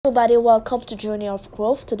Everybody, welcome to Journey of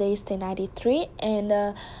Growth. Today is day 93,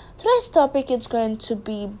 and today's topic is going to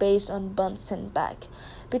be based on bouncing back.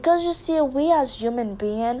 Because you see, we as human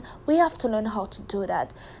beings, we have to learn how to do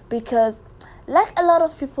that. Because, like a lot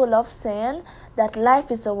of people love saying, that life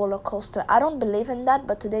is a roller coaster. I don't believe in that,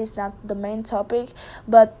 but today is not the main topic.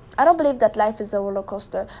 But I don't believe that life is a roller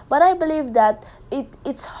coaster. But I believe that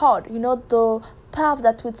it's hard. The path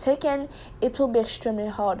that we're taking, it will be extremely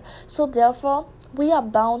hard. So therefore, we are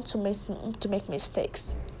bound to make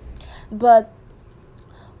mistakes, but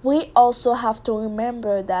we also have to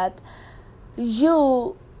remember that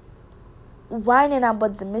you whining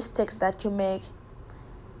about the mistakes that you make,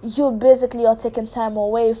 you basically are taking time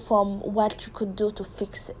away from what you could do to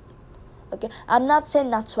fix it. Okay, I'm not saying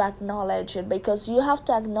not to acknowledge it, because you have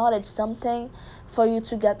to acknowledge something for you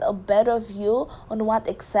to get a better view on what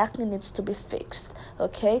exactly needs to be fixed.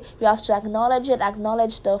 Okay, you have to acknowledge it,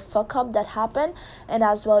 acknowledge the fuck up that happened, and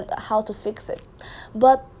as well how to fix it.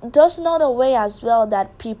 But there's another way as well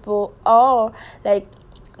that people are they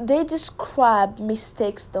describe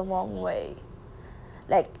mistakes the wrong way.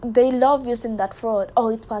 They love using that word. Oh,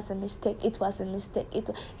 it was a mistake. It was a mistake.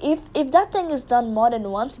 If that thing is done more than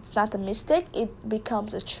once, it's not a mistake. It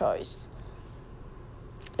becomes a choice.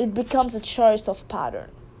 It becomes a choice of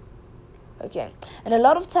pattern. Okay, and a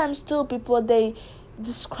lot of times too, people they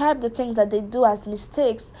describe the things that they do as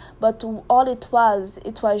mistakes, but all it was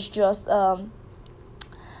just a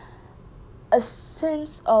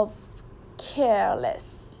sense of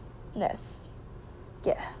carelessness.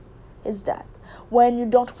 Yeah, it's that. When you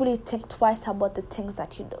don't really think twice about the things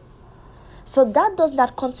that you do. So that does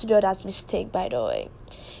not considered as mistake, by the way.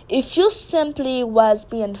 If you simply was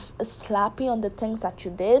being slappy on the things that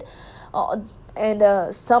you did,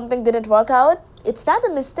 and something didn't work out, it's not a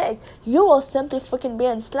mistake. You were simply freaking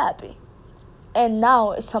being slappy. And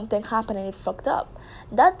now something happened and it fucked up.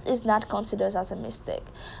 That is not considered as a mistake.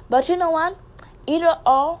 But you know what? Either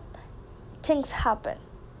or, things happen.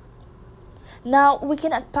 Now, we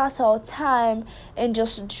cannot pass our time and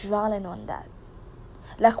just dwelling on that.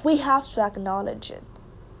 We have to acknowledge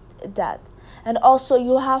that. And also,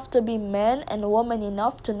 you have to be man and woman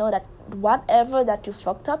enough to know that whatever that you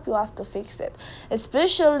fucked up, you have to fix it.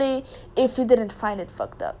 Especially if you didn't find it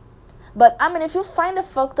fucked up. But, if you find it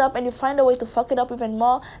fucked up and you find a way to fuck it up even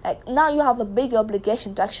more, now you have a big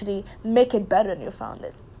obligation to actually make it better than you found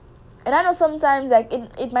it. And I know sometimes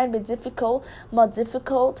it might be more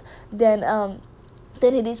difficult than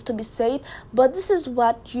it is to be said, but this is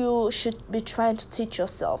what you should be trying to teach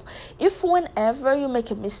yourself. If whenever you make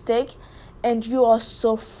a mistake and you are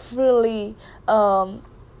so freely able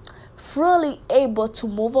to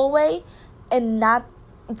move away and not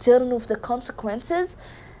dealing with the consequences,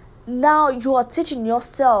 now you are teaching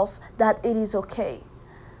yourself that it is okay.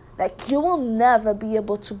 You will never be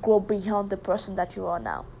able to grow beyond the person that you are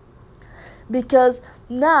now. Because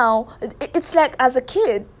now, it's like as a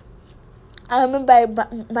kid, I remember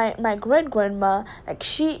my great-grandma,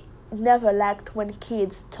 she never liked when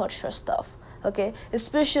kids touch her stuff, okay?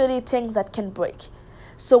 Especially things that can break.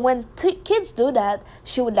 So when kids do that,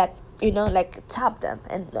 she would tap them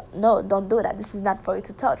and, no, don't do that. This is not for you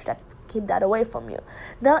to touch. Keep that away from you.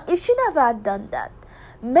 Now, if she never had done that,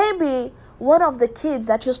 maybe one of the kids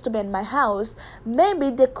that used to be in my house, maybe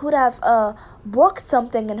they could have broke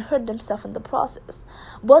something and hurt themselves in the process.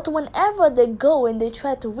 But whenever they go and they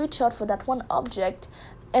try to reach out for that one object,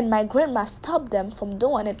 and my grandma stopped them from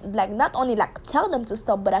doing it, not only tell them to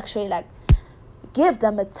stop, but actually give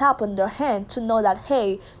them a tap on their hand to know that,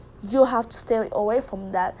 hey, you have to stay away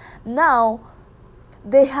from that. Now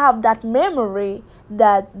they have that memory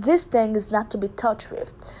that this thing is not to be touched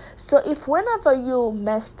with. So if whenever you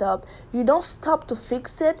messed up, you don't stop to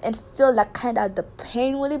fix it and feel kind of the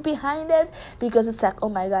pain really behind it, because it's oh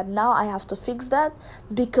my god, now I have to fix that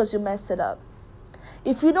because you messed it up.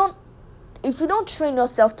 If you don't train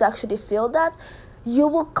yourself to actually feel that, you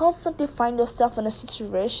will constantly find yourself in a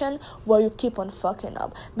situation where you keep on fucking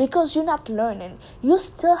up because you're not learning. You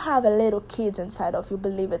still have a little kid inside of you,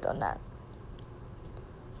 believe it or not.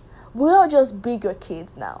 We are just bigger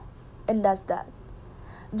kids now, and that's that.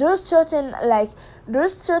 There's certain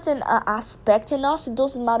aspect in us. It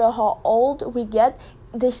doesn't matter how old we get,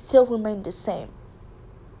 they still remain the same.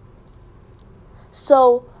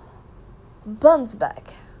 So, bounce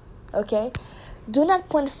back, okay? Do not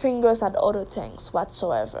point fingers at other things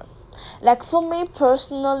whatsoever. For me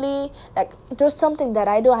personally, there's something that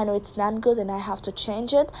I do. I know it's not good, and I have to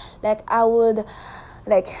change it. I would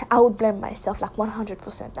blame myself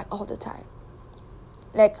 100%, all the time.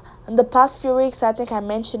 In the past few weeks, I think I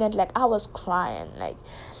mentioned it, I was crying,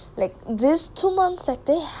 Like these 2 months, like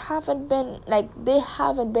they haven't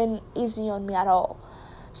been easy on me at all.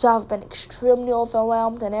 So I've been extremely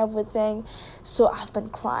overwhelmed and everything. So I've been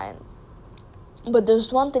crying. But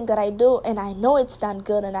there's one thing that I do, and I know it's not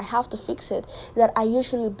good, and I have to fix it, that I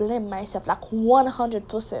usually blame myself, like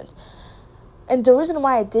 100%. And the reason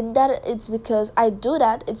why I did that, it's because I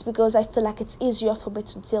feel like it's easier for me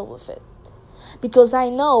to deal with it. Because I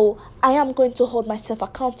know I am going to hold myself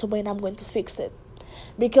accountable and I'm going to fix it.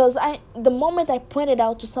 Because the moment I point it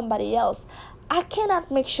out to somebody else, I cannot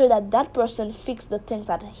make sure that person fix the things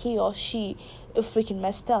that he or she freaking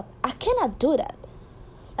messed up. I cannot do that.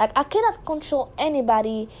 Like, I cannot control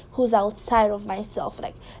anybody who's outside of myself.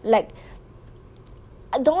 Like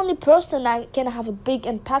the only person I can have a big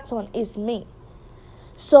impact on is me.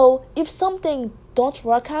 So if something don't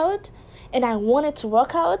work out and I want it to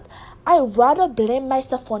work out, I rather blame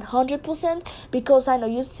myself 100% because I know,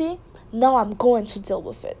 you see, now I'm going to deal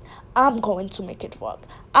with it. I'm going to make it work.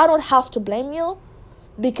 I don't have to blame you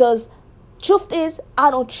because truth is,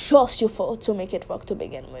 I don't trust you to make it work to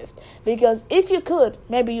begin with. Because if you could,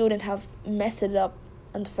 maybe you wouldn't have messed it up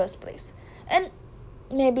in the first place. And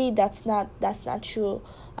maybe that's not true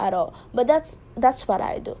at all. But that's what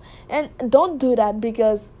I do. And don't do that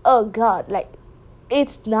because, oh God, like,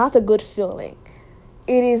 it's not a good feeling.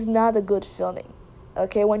 It is not a good feeling.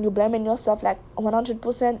 Okay, when you're blaming yourself like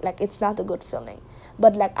 100%, like, it's not a good feeling.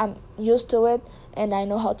 But like, I'm used to it and I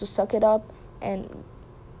know how to suck it up and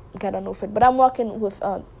get on with it. But I'm working with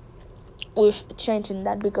changing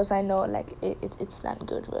that because I know like it's not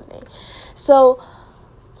good really. So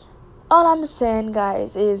all I'm saying,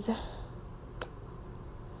 guys, is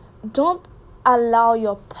don't allow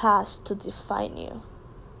your past to define you.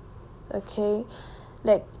 Okay,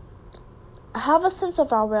 like, have a sense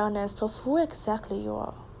of awareness of who exactly you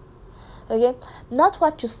are. Okay, not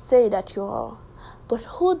what you say that you are, but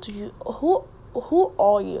who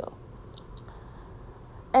are you?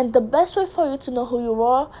 And the best way for you to know who you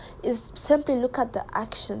are is simply look at the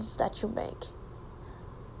actions that you make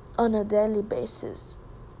on a daily basis.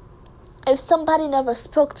 If somebody never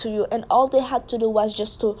spoke to you and all they had to do was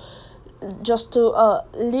just to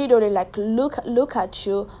literally like look at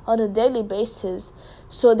you on a daily basis,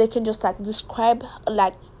 so they can just like describe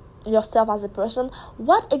like yourself as a person,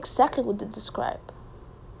 what exactly would they describe?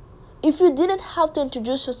 If you didn't have to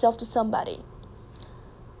introduce yourself to somebody,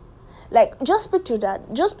 like, just picture that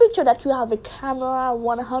you have a camera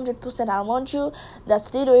 100% around you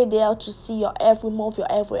that's literally there to see your every move,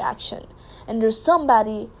 your every action, and there's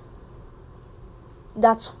somebody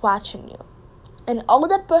that's watching you. And all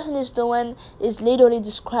that person is doing is literally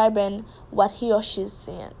describing what he or she is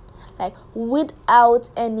seeing. Like, without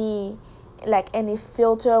any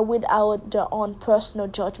filter, without their own personal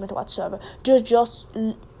judgment whatsoever. They're just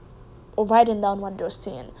writing down what they're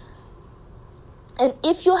seeing. And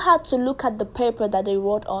if you had to look at the paper that they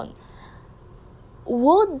wrote on,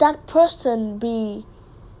 would that person be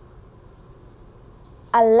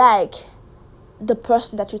alike the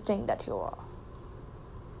person that you think that you are?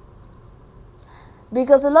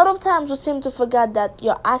 Because a lot of times we seem to forget that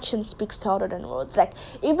your action speaks louder than words. Like,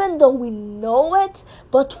 even though we know it,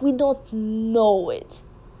 but we don't know it.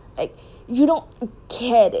 Like, you don't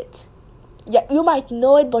get it. Yeah, you might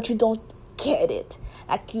know it, but you don't get it.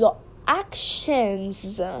 Like, your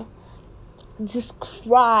actions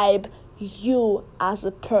describe you as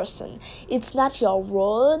a person. It's not your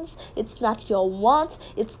words, it's not your wants,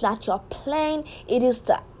 it's not your plan. It is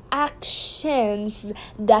the actions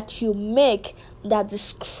that you make that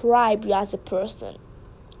describe you as a person.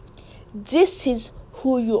 This is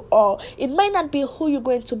who you are. It might not be who you're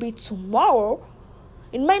going to be tomorrow.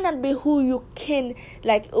 It might not be who you can,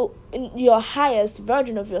 like, in your highest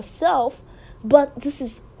version of yourself, but this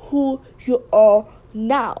is who you are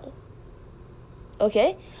now.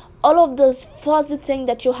 Okay? All of those fuzzy things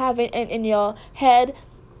that you have in your head,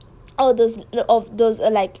 all those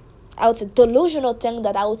like, I would say delusional thing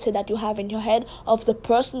that I would say that you have in your head of the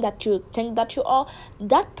person that you think that you are,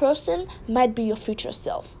 that person might be your future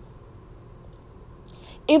self.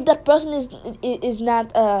 If that person is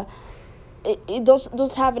not it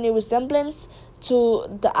doesn't have any resemblance to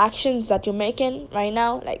the actions that you're making right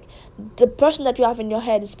now, like, the person that you have in your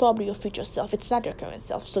head is probably your future self. It's not your current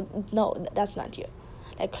self. So no, that's not you.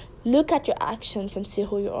 Like, look at your actions and see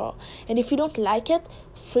who you are. And if you don't like it,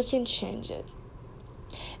 freaking change it.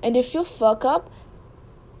 And if you fuck up,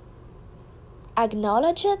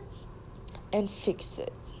 acknowledge it and fix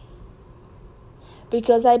it.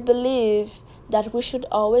 Because I believe that we should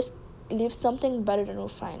always leave something better than we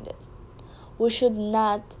find it. We should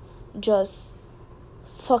not just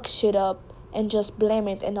fuck shit up and just blame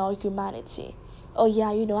it in our humanity. Oh yeah,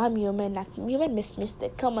 I'm human. Like, human miss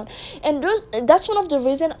mistake. Come on. And that's one of the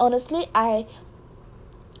reason, honestly, I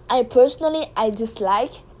personally, I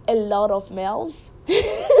dislike a lot of males.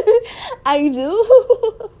 I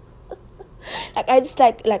do. Like, I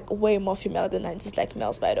dislike like way more female than I dislike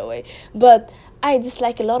males, by the way. But I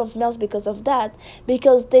dislike a lot of males because of that,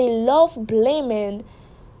 because they love blaming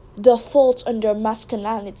the faults on their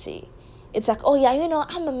masculinity. It's like, oh yeah,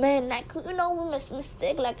 I'm a man, like, we make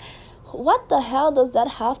mistake. Like, what the hell does that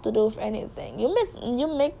have to do with anything? You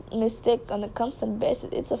make mistake on a constant basis.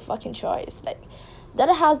 It's a fucking choice. Like, that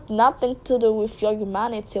has nothing to do with your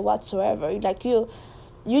humanity whatsoever. Like, you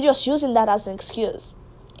just using that as an excuse.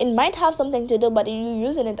 It might have something to do, but you're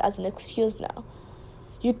using it as an excuse now.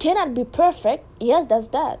 You cannot be perfect. Yes, that's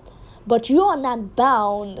that. But you are not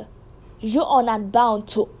bound. You are not bound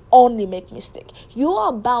to only make mistake. You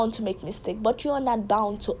are bound to make mistake, but you are not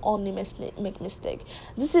bound to only make mistake.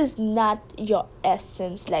 This is not your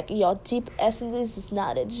essence, like your deep essence. This is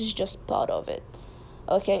not it. This is just part of it.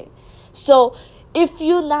 Okay? So, if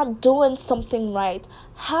you're not doing something right,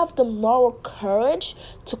 have the moral courage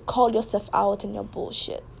to call yourself out in your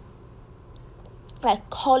bullshit. Like,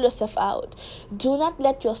 call yourself out. Do not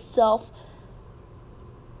let yourself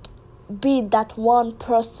be that one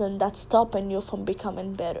person that's stopping you from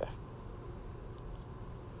becoming better.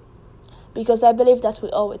 Because I believe that we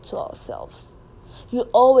owe it to ourselves. You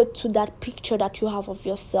owe it to that picture that you have of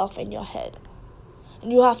yourself in your head.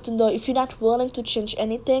 And you have to know, if you're not willing to change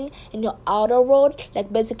anything in your outer world,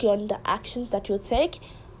 like basically on the actions that you take,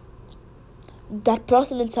 that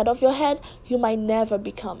person inside of your head, you might never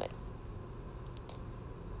become it.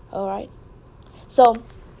 Alright? So,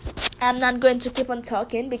 I'm not going to keep on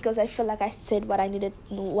talking because I feel like I said what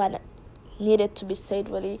needed to be said,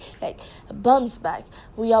 really. Like, bounce back.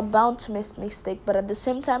 We are bound to make mistake, but at the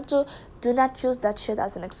same time too, do not use that shit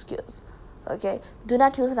as an excuse. Okay? Do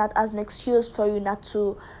not use that as an excuse for you not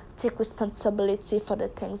to take responsibility for the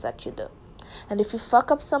things that you do. And if you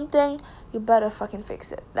fuck up something, you better fucking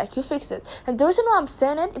fix it. Like, you fix it. And the reason why I'm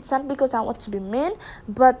saying it, it's not because I want to be mean,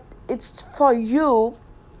 but it's for you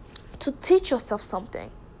to teach yourself something.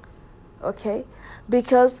 Okay?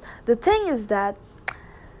 Because the thing is that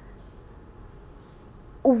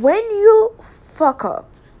when you fuck up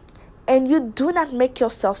and you do not make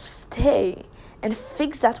yourself stay and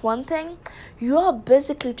fix that one thing, you are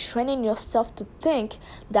basically training yourself to think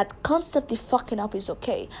that constantly fucking up is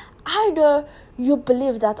okay. Either you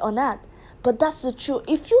believe that or not. But that's the truth.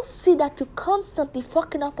 If you see that you're constantly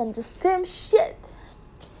fucking up on the same shit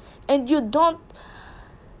and you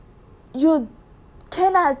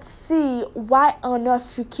cannot see why on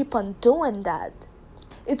earth you keep on doing that,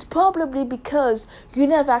 it's probably because you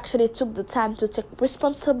never actually took the time to take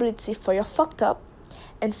responsibility for your fucked up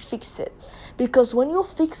and fix it. Because when you're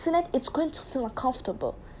fixing it, it's going to feel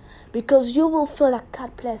uncomfortable. Because you will feel like,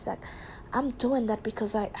 God bless, like, I'm doing that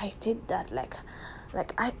because I did that. Like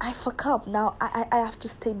I fuck up. Now I have to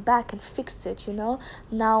stay back and fix it,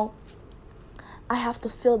 Now I have to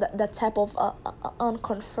feel that type of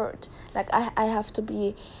uncomfort. Like, I have to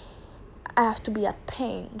be at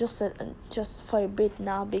pain just for a bit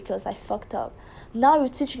now because I fucked up. Now you're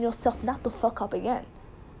teaching yourself not to fuck up again.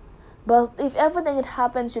 But if everything that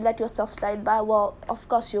happens, you let yourself slide by, well, of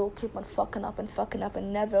course you'll keep on fucking up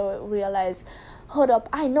and never realize, hold up,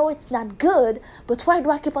 I know it's not good, but why do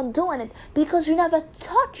I keep on doing it? Because you never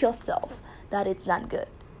taught yourself that it's not good.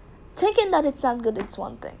 Thinking that it's not good, it's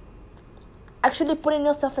one thing. Actually putting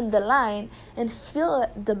yourself in the line and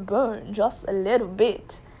feel the burn just a little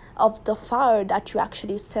bit of the fire that you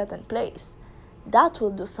actually set in place, that will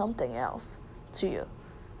do something else to you.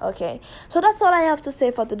 Okay, so that's all I have to say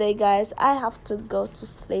for today, guys. I have to go to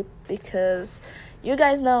sleep because you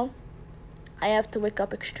guys know I have to wake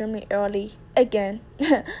up extremely early again.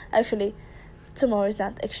 Actually, tomorrow is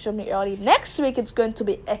not extremely early. Next week it's going to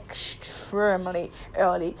be extremely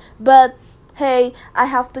early. But hey, I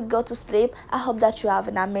have to go to sleep. I hope that you have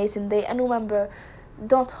an amazing day. And remember,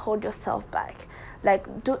 don't hold yourself back.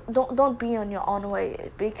 Like, don't be on your own way,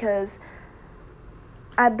 because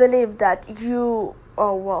I believe that you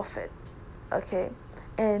are worth it, okay?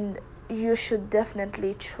 And you should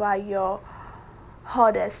definitely try your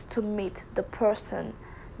hardest to meet the person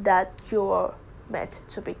that you're meant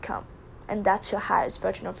to become. And that's your highest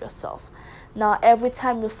version of yourself. Now, every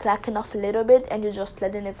time you slacken off a little bit and you're just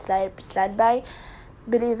letting it slide by,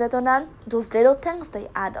 believe it or not, those little things, they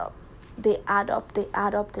add up. They add up,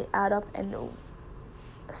 and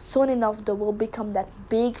soon enough they will become that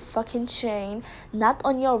big fucking chain, not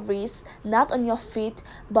on your wrist, not on your feet,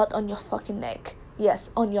 but on your fucking neck.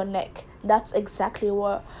 Yes, on your neck. That's exactly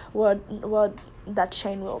where that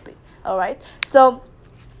chain will be. All right, so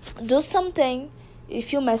do something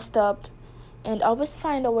if you messed up, and always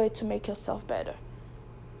find a way to make yourself better,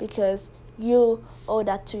 because you owe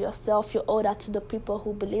that to yourself. You owe that to the people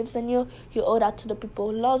who believes in you. You owe that to the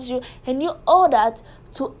people who loves you, and you owe that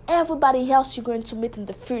to everybody else you're going to meet in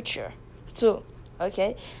the future too.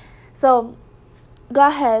 Okay, so go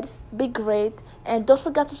ahead, be great, and don't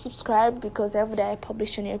forget to subscribe, because every day I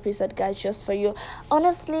publish a new episode, guys, just for you.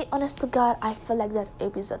 Honestly, honest to God, I feel like that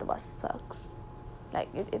episode was sucks. Like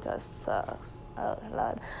it was sucks. Oh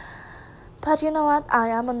Lord. But you know what? I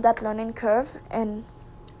am on that learning curve, and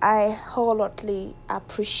I wholeheartedly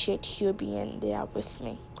appreciate you being there with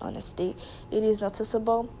me. Honestly, it is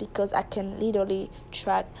noticeable, because I can literally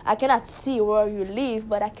track. I cannot see where you live,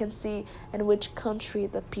 but I can see in which country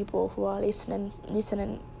the people who are listening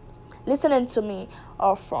to me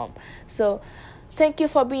are from. So, thank you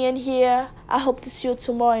for being here. I hope to see you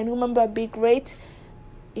tomorrow, and remember, be great.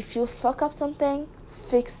 If you fuck up something,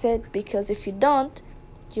 fix it, because if you don't,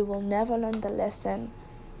 you will never learn the lesson.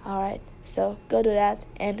 Alright, so go do that,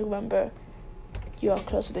 and remember, you are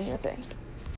closer than you think.